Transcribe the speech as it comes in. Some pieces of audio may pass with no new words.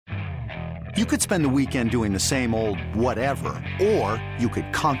You could spend the weekend doing the same old whatever, or you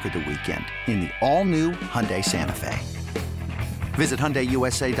could conquer the weekend in the all-new Hyundai Santa Fe. Visit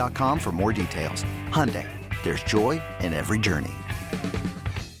HyundaiUSA.com for more details. Hyundai, there's joy in every journey.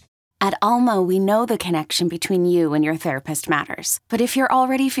 At Alma, we know the connection between you and your therapist matters. But if you're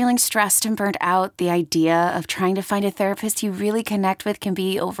already feeling stressed and burnt out, the idea of trying to find a therapist you really connect with can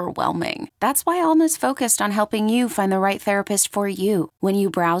be overwhelming. That's why Alma's focused on helping you find the right therapist for you. When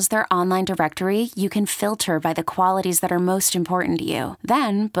you browse their online directory, you can filter by the qualities that are most important to you.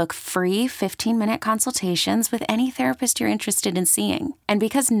 Then book free 15-minute consultations with any therapist you're interested in seeing. And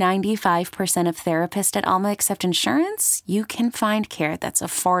because 95% of therapists at Alma accept insurance, you can find care that's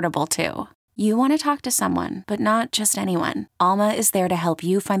affordable too. You want to talk to someone, but not just anyone. Alma is there to help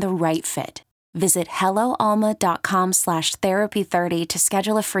you find the right fit. Visit helloalma.com/therapy30 to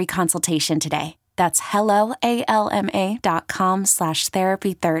schedule a free consultation today. That's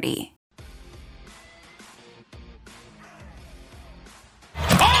helloalma.com/therapy30.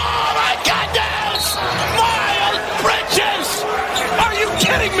 Oh my goodness! Miles Bridges! Are you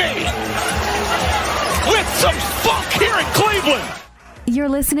kidding me? With some funk here in Cleveland! You're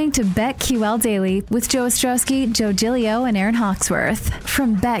listening to BetQL Daily with Joe Ostrowski, Joe Giglio, and Aaron Hawksworth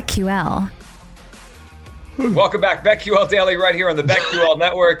from BetQL. Welcome back. BetQL Daily right here on the BetQL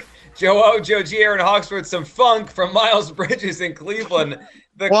Network. Joe O, Joe G, Aaron Hawksworth, some funk from Miles Bridges in Cleveland.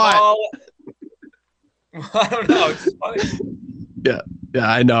 The what? Call, I don't know. It's funny. Yeah,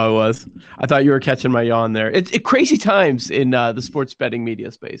 I know it was. I thought you were catching my yawn there. It's crazy times in the sports betting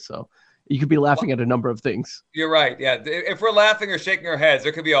media space, so you could be laughing at a number of things. You're right. Yeah. If we're laughing or shaking our heads,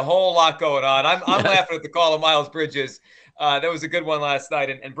 there could be a whole lot going on. I'm laughing at the call of Miles Bridges. That was a good one last night.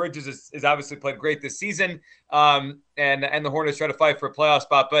 And Bridges is obviously played great this season. And the Hornets try to fight for a playoff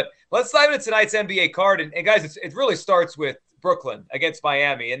spot. But let's dive into tonight's NBA card. And guys, it really starts with Brooklyn against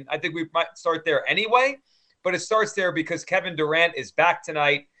Miami. And I think we might start there anyway. But it starts there because Kevin Durant is back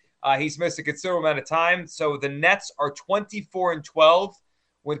tonight. He's missed a considerable amount of time. So the Nets are 24-12.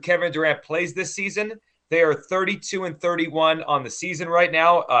 When Kevin Durant plays this season. They are 32-31 on the season right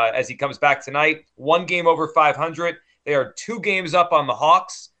now as he comes back tonight. 1 game over 500. They are 2 games up on the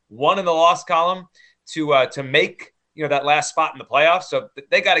Hawks, 1 in the loss column to make that last spot in the playoffs. So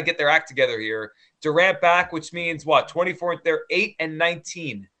they got to get their act together here. Durant back, which means what? 24. They're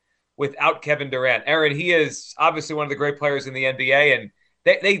 8-19 without Kevin Durant. Aaron, he is obviously one of the great players in the NBA, and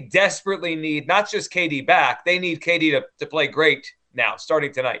they desperately need not just KD back. They need KD to play great now,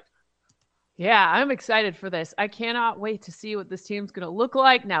 starting tonight. Yeah, I'm excited for this. I cannot wait to see what this team's going to look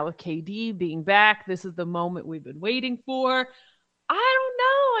like now with KD being back. This is the moment we've been waiting for. I don't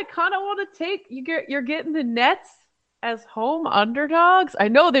know. I kind of want to take you're getting the Nets as home underdogs. I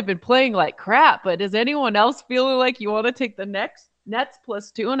know they've been playing like crap, but is anyone else feeling like you want to take the Nets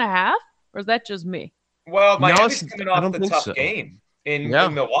plus 2.5, or is that just me? Well, Miami's coming off the tough game. In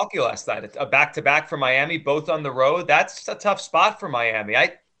Milwaukee last night. A back-to-back for Miami, both on the road. That's a tough spot for Miami.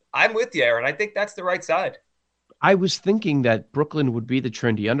 I'm with you, Aaron. I think that's the right side. I was thinking that Brooklyn would be the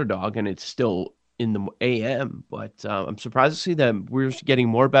trendy underdog, and it's still in the AM, but I'm surprised to see that we're getting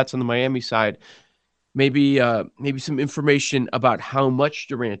more bets on the Miami side. Maybe some information about how much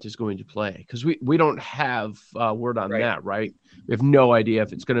Durant is going to play, because we don't have word on that, right? We have no idea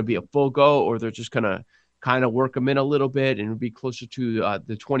if it's going to be a full go or they're just going to kind of work them in a little bit and be closer to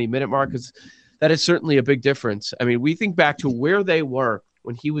the 20-minute mark, because that is certainly a big difference. I mean, we think back to where they were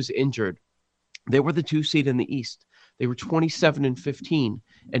when he was injured. They were the 2 seed in the East. They were 27-15,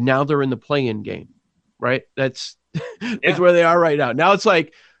 and now they're in the play-in game, right? That's where they are right now. Now it's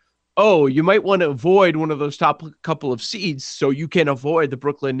like, oh, you might want to avoid one of those top couple of seeds so you can avoid the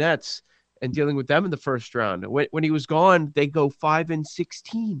Brooklyn Nets and dealing with them in the first round. When he was gone, they go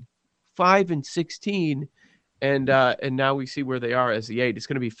 5-16. 5-16, and now we see where they are as the 8. It's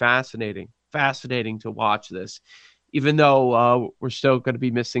going to be fascinating to watch this, even though we're still going to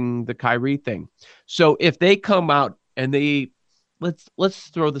be missing the Kyrie thing. So if they come out and let's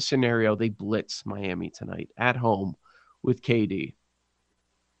throw the scenario, they blitz Miami tonight at home with KD.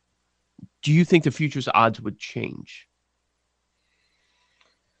 Do you think the futures odds would change?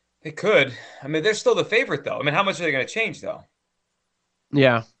 They could. I mean, they're still the favorite, though. I mean, how much are they going to change, though?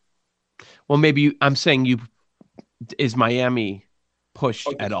 Yeah. Well, maybe I'm saying is Miami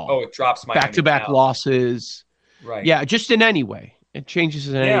pushed at all? Oh, it drops Miami. Back-to-back losses. Right. Yeah, just in any way. It changes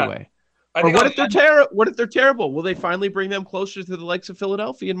in any way. Or what if they're terrible? Will they finally bring them closer to the likes of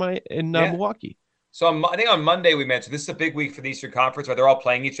Philadelphia and Milwaukee? So I think on Monday we mentioned this is a big week for the Eastern Conference where they're all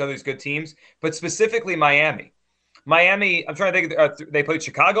playing each other's good teams, but specifically Miami. I'm trying to think. They played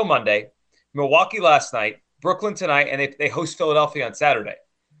Chicago Monday, Milwaukee last night, Brooklyn tonight, and they host Philadelphia on Saturday.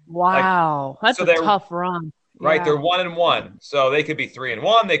 Wow, that's so a they're- tough run. Right, Yeah. they're 1-1, so they could be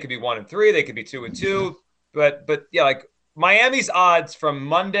 3-1, they could be 1-3, they could be 2-2. But yeah, like Miami's odds from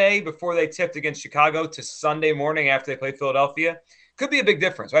Monday before they tipped against Chicago to Sunday morning after they played Philadelphia could be a big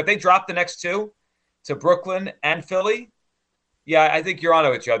difference, right? They dropped the next two to Brooklyn and Philly. Yeah, I think you're on it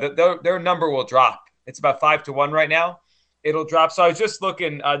with Joe. Their number will drop. It's about 5-1 right now. It'll drop. So I was just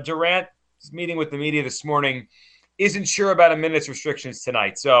looking. Durant's meeting with the media this morning. Isn't sure about a minutes restrictions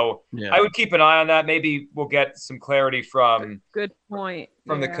tonight. So Yeah. I would keep an eye on that. Maybe we'll get some clarity from Good point.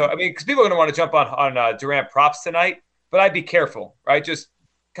 the coach. I mean, because people are going to want to jump on Durant props tonight, but I'd be careful, right? Just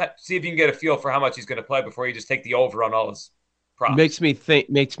see if you can get a feel for how much he's going to play before you just take the over on all his props. Makes me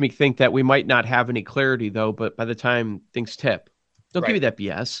think that we might not have any clarity though, but by the time things tip, don't give me that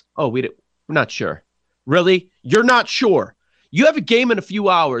BS. Oh, we're not sure. Really? You're not sure? You have a game in a few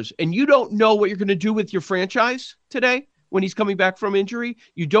hours and you don't know what you're going to do with your franchise today when he's coming back from injury.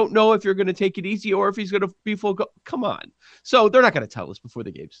 You don't know if you're going to take it easy or if he's going to be full go. Come on. So they're not going to tell us before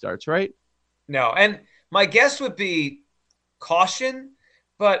the game starts, right? No. And my guess would be caution.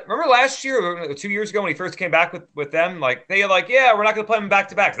 But remember last year, 2 years ago when he first came back with them, like they like, yeah, we're not going to play him back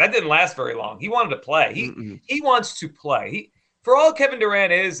to back. That didn't last very long. He wanted to play. He wants to play. For all Kevin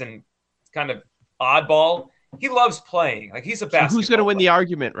Durant is and kind of oddball, he loves playing. Like he's a basketball. So who's going to win the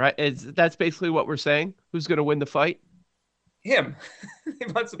argument, right? That's basically what we're saying. Who's going to win the fight? Him. He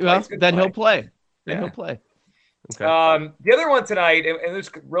wants to play. Well, then he'll play. He'll play. Okay. The other one tonight, and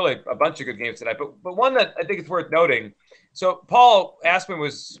there's really a bunch of good games tonight, but one that I think is worth noting. So Paul Aspen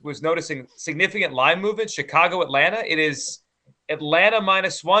was noticing significant line movement. Chicago, Atlanta. It is Atlanta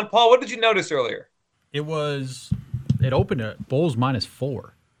 -1. Paul, what did you notice earlier? It opened at Bulls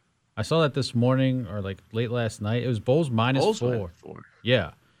 -4. I saw that this morning or like late last night. It was Bulls -4.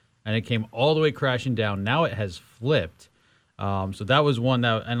 Yeah. And it came all the way crashing down. Now it has flipped. So that was one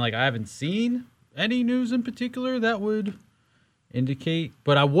that, and like I haven't seen any news in particular that would indicate,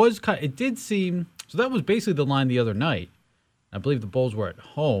 but it did seem, so that was basically the line the other night. I believe the Bulls were at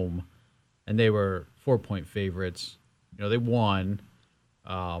home and they were 4-point favorites. You know, they won.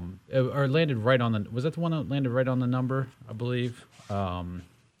 Or landed right on was that the one that landed right on the number, I believe?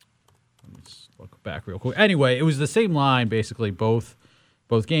 Let's look back real quick. Anyway, it was the same line basically both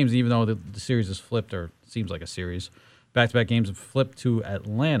games, even though the series is flipped, or seems like a series. Back-to-back games have flipped to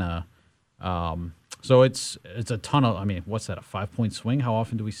Atlanta. So it's a ton of, I mean, what's that, a 5-point swing? How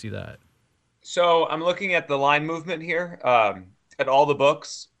often do we see that? So I'm looking at the line movement here at all the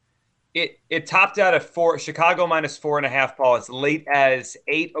books. It topped out at Chicago -4.5, Paul, as late as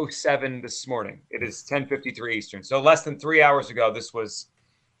 8:07 this morning. It is 10:53 Eastern. So less than 3 hours ago, this was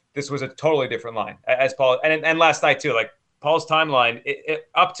a totally different line, as Paul, and last night too, like Paul's timeline, it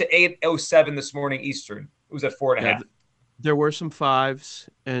up to 8:07 this morning Eastern. It was at 4.5. Yeah, there were some fives,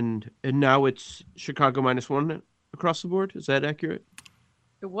 and now it's Chicago -1 across the board. Is that accurate?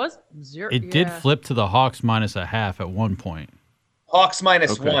 It was 0. It did flip to the Hawks -0.5 at one point. Hawks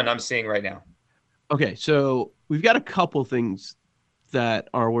 -1, I'm seeing right now. Okay, so we've got a couple things that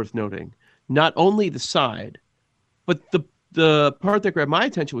are worth noting. Not only the side, but the part that grabbed my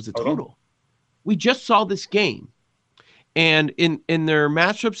attention was the total. We just saw this game, and in their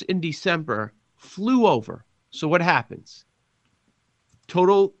matchups in December, flew over. So what happens?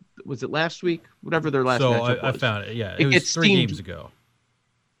 Total, was it last week? Whatever their last matchup was. I found it. Yeah, it was 3 games ago.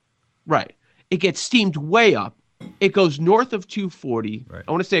 Right. It gets steamed way up. It goes north of 240. Right.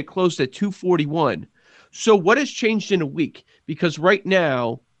 I want to say it closed at 241. So what has changed in a week? Because right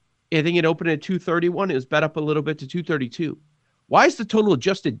now, I think it opened at 231. It was bet up a little bit to 232. Why is the total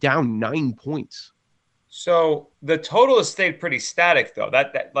adjusted down 9 points? So the total has stayed pretty static, though.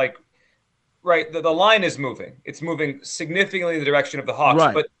 That like, right, the line is moving. It's moving significantly in the direction of the Hawks.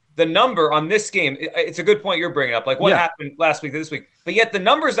 Right. But the number on this game, it's a good point you're bringing up. Like what happened last week to this week. But yet the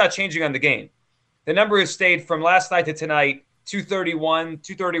number is not changing on the game. The number has stayed from last night to tonight, 231,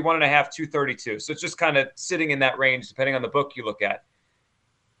 231.5, 232. So it's just kind of sitting in that range, depending on the book you look at.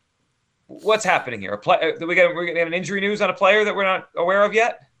 What's happening here? We're getting an injury news on a player that we're not aware of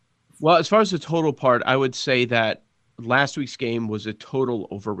yet? Well, as far as the total part, I would say that last week's game was a total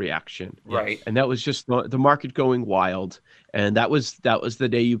overreaction. Right. And that was just the market going wild. And that was the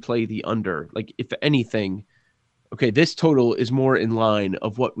day you play the under. Like, if anything, okay, this total is more in line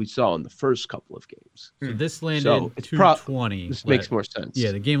of what we saw in the first couple of games. So this landed 220. This makes more sense.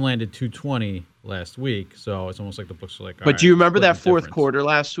 Yeah, the game landed 220 last week, so it's almost like the books are like. But do you remember that fourth quarter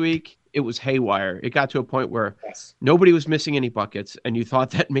last week? It was haywire. It got to a point where nobody was missing any buckets, and you thought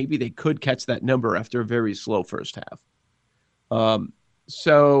that maybe they could catch that number after a very slow first half.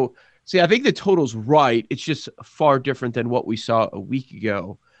 So, see, I think the total's right. It's just far different than what we saw a week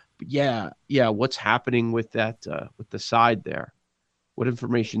ago. yeah, what's happening with that with the side there? What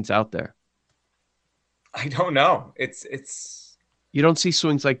information's out there? I don't know. It's you don't see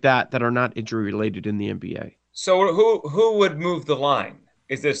swings like that are not injury related in the NBA. So who would move the line?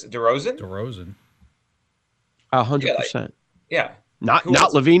 Is this DeRozan? DeRozan. 100%. Yeah. Not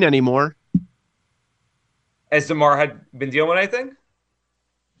LaVine anymore. Has DeMar had been dealing with anything?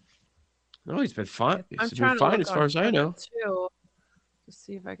 No, he's been fine. I'm He's trying been to fine look as far as I know. Too, to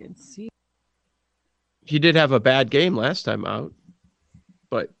see if I can see. He did have a bad game last time out,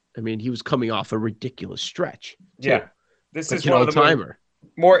 but I mean, he was coming off a ridiculous stretch. Too. Yeah, this is an one of old-timer. the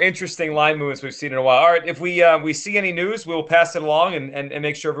more interesting line movements we've seen in a while. All right, if we see any news, we'll pass it along and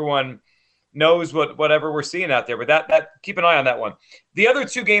make sure everyone knows whatever we're seeing out there. But that keep an eye on that one. The other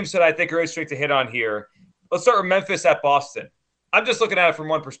two games that I think are interesting to hit on here. Let's start with Memphis at Boston. I'm just looking at it from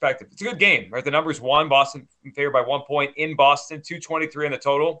one perspective. It's a good game, right? The number's 1. Boston favored by 1 point in Boston, 223 in the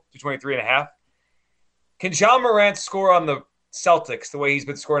total, 223.5. Can Ja Morant score on the Celtics the way he's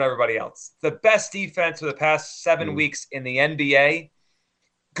been scoring everybody else? The best defense for the past 7 weeks in the NBA.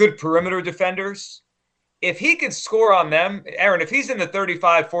 Good perimeter defenders. If he could score on them, Aaron, if he's in the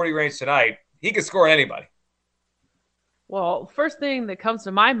 35-40 range tonight, he could score on anybody. Well, first thing that comes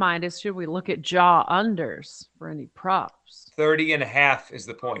to my mind is, should we look at Ja unders for any props? 30.5 is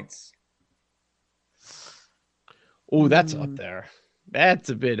the points. Oh, that's up there. That's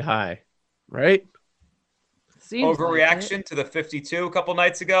a bit high, right? Seems Overreaction like to the 52 a couple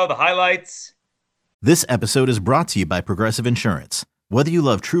nights ago, the highlights. This episode is brought to you by Progressive Insurance. Whether you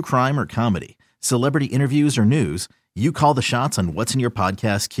love true crime or comedy, celebrity interviews or news, you call the shots on what's in your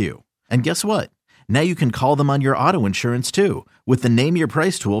podcast queue. And guess what? Now you can call them on your auto insurance too with the Name Your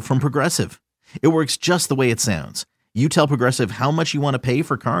Price tool from Progressive. It works just the way it sounds. You tell Progressive how much you want to pay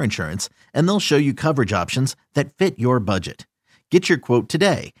for car insurance, and they'll show you coverage options that fit your budget. Get your quote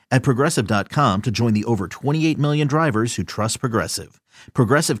today at Progressive.com to join the over 28 million drivers who trust Progressive.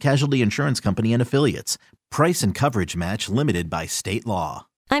 Progressive Casualty Insurance Company and Affiliates. Price and coverage match limited by state law.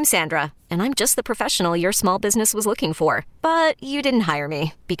 I'm Sandra, and I'm just the professional your small business was looking for. But you didn't hire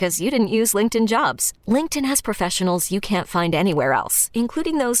me because you didn't use LinkedIn Jobs. LinkedIn has professionals you can't find anywhere else,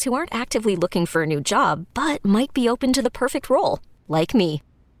 including those who aren't actively looking for a new job, but might be open to the perfect role, like me.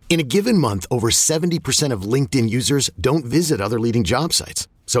 In a given month, over 70% of LinkedIn users don't visit other leading job sites.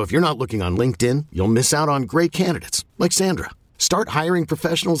 So if you're not looking on LinkedIn, you'll miss out on great candidates like Sandra. Start hiring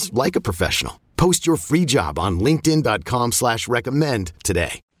professionals like a professional. Post your free job on linkedin.com/recommend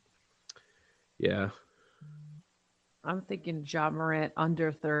today. Yeah. I'm thinking Ja Morant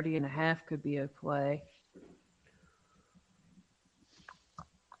under 30.5 could be a play.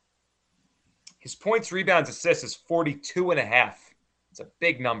 His points, rebounds, assists is 42.5. It's a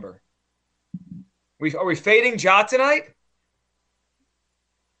big number. Are we fading Ja tonight?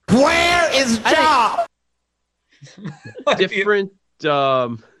 Where is Ja? Different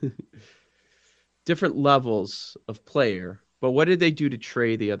different levels of player. But what did they do to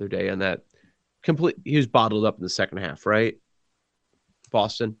Trey the other day on that? He was bottled up in the second half, right?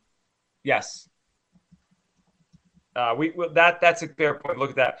 Boston. Yes. That's a fair point. Look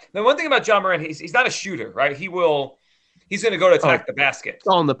at that. The one thing about Ja Morant, he's not a shooter, right? He's going to go to attack the basket. It's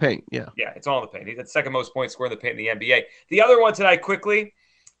all in the paint, yeah. Yeah, it's all in the paint. He's the second most points scorer in the paint in the NBA. The other one tonight, quickly,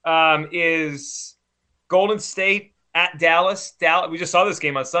 is Golden State at Dallas. We just saw this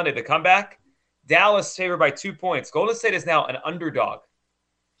game on Sunday, the comeback. Dallas favored by 2 points. Golden State is now an underdog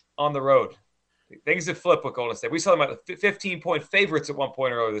on the road. Things have flipped with Golden State. We saw them at 15-point favorites at one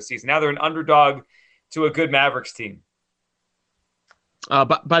point earlier this season. Now they're an underdog to a good Mavericks team.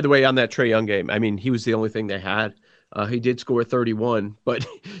 By the way, on that Trae Young game, I mean, he was the only thing they had. He did score 31, but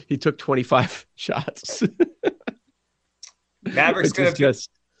he took 25 shots. Mavericks going to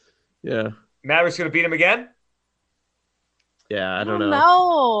beat him again? Yeah, I don't know.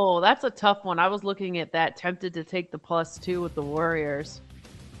 No, that's a tough one. I was looking at that, tempted to take the +2 with the Warriors.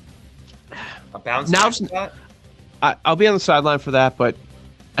 A bounce now, I'll be on the sideline for that, but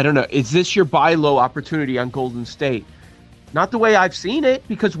I don't know. Is this your buy low opportunity on Golden State? Not the way I've seen it,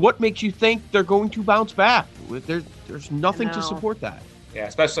 because what makes you think they're going to bounce back? There's nothing to support that. Yeah,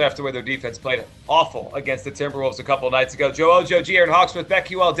 especially after the way their defense played awful against the Timberwolves a couple of nights ago. Joe Ojo, Aaron Hawksworth,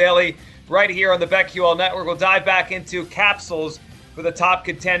 BetQL Daily, right here on the BetQL Network. We'll dive back into capsules for the top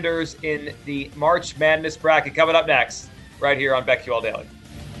contenders in the March Madness bracket coming up next, right here on BetQL Daily.